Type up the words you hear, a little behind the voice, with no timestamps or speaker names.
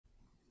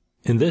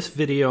In this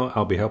video,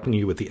 I'll be helping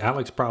you with the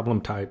ALEKS problem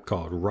type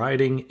called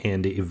writing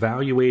and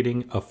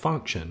evaluating a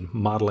function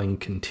modeling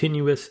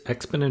continuous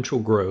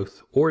exponential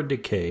growth or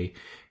decay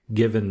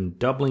given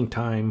doubling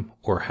time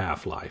or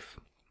half-life.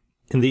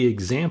 In the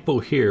example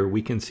here,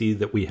 we can see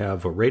that we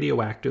have a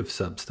radioactive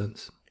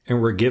substance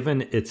and we're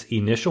given its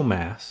initial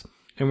mass,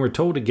 and we're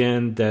told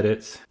again that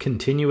it's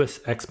continuous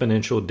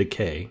exponential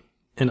decay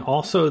and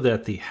also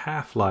that the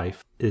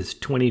half-life is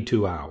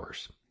 22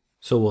 hours.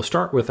 So we'll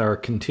start with our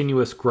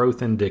continuous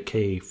growth and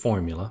decay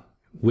formula,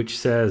 which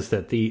says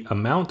that the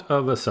amount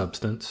of a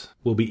substance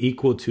will be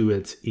equal to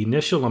its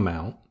initial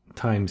amount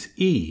times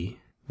E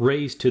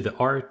raised to the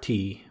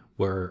RT,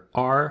 where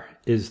R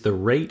is the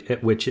rate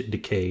at which it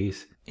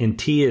decays and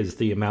T is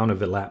the amount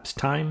of elapsed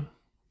time.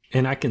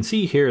 And I can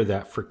see here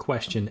that for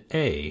question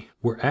A,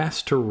 we're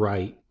asked to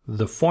write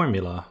the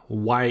formula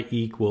y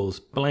equals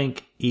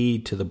blank e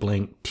to the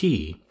blank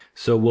t.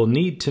 So we'll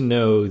need to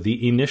know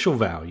the initial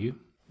value,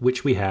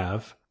 which we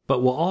have,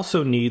 but we'll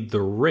also need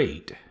the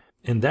rate.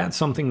 And that's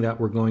something that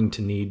we're going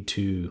to need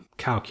to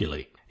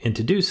calculate. And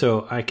to do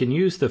so, I can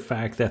use the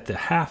fact that the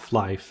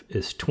half-life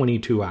is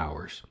 22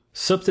 hours.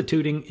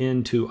 Substituting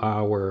into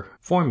our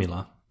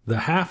formula,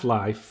 the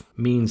half-life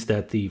means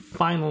that the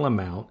final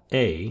amount,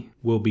 A,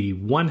 will be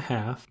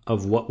 1/2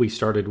 of what we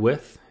started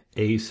with,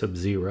 A sub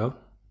 0.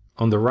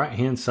 On the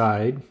right-hand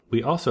side,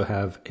 we also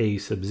have A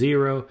sub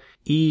 0,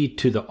 e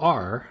to the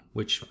r,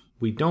 which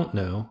we don't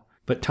know,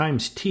 but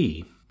times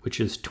t, which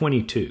is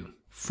 22.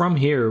 From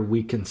here,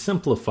 we can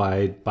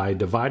simplify by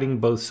dividing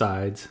both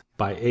sides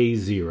by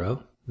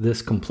A0.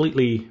 This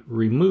completely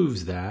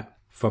removes that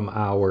from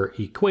our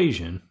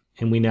equation,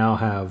 and we now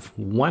have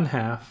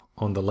 1/2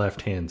 on the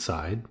left-hand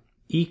side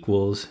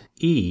equals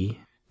e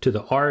to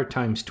the r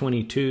times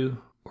 22,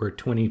 or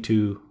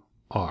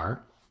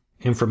 22r.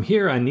 And from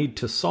here, I need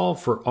to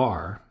solve for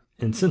r,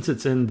 and since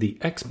it's in the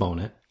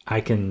exponent,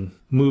 I can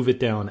move it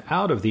down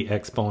out of the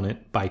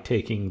exponent by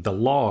taking the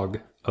log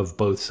of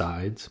both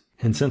sides.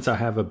 And since I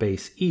have a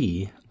base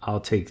e, I'll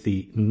take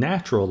the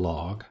natural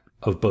log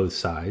of both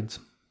sides.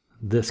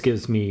 This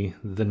gives me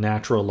the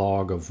natural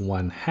log of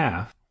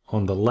 1/2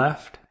 on the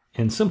left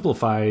and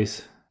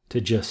simplifies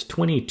to just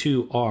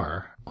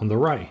 22r on the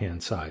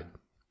right-hand side.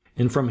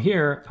 And from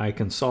here, I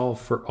can solve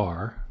for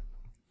r,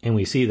 and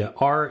we see that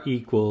r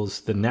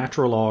equals the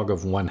natural log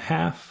of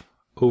 1/2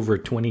 over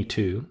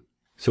 22.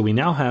 So we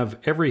now have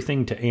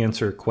everything to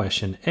answer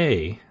question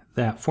A.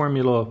 That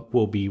formula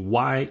will be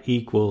y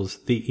equals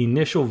the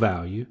initial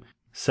value,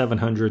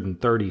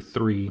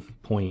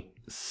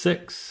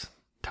 733.6,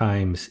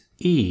 times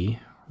e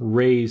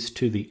raised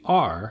to the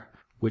r,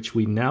 which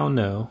we now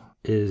know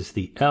is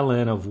the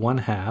ln of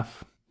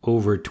 1/2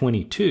 over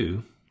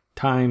 22,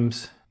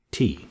 times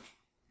t.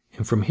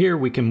 And from here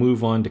we can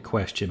move on to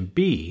question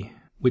B,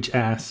 which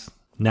asks,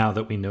 now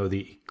that we know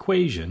the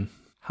equation,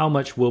 how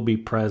much will be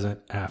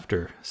present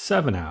after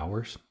 7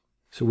 hours.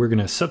 So we're going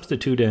to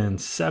substitute in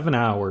 7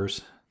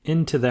 hours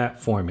into that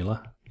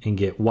formula and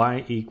get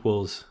y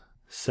equals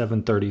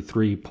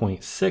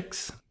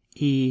 733.6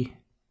 e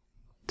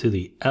to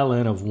the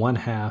ln of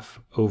 1/2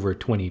 over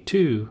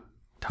 22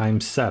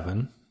 times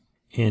 7.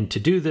 And to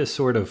do this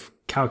sort of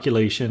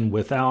calculation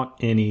without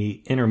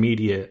any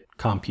intermediate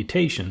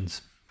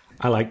computations,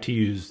 I like to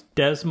use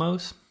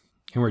Desmos,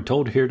 and we're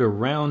told here to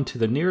round to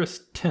the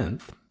nearest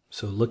tenth.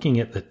 So looking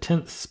at the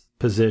 10th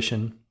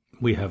position,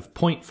 we have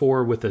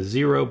 0.4 with a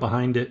 0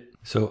 behind it.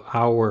 So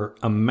our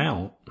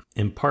amount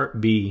in part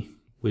B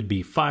would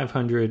be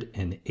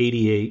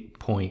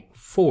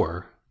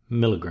 588.4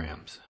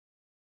 milligrams.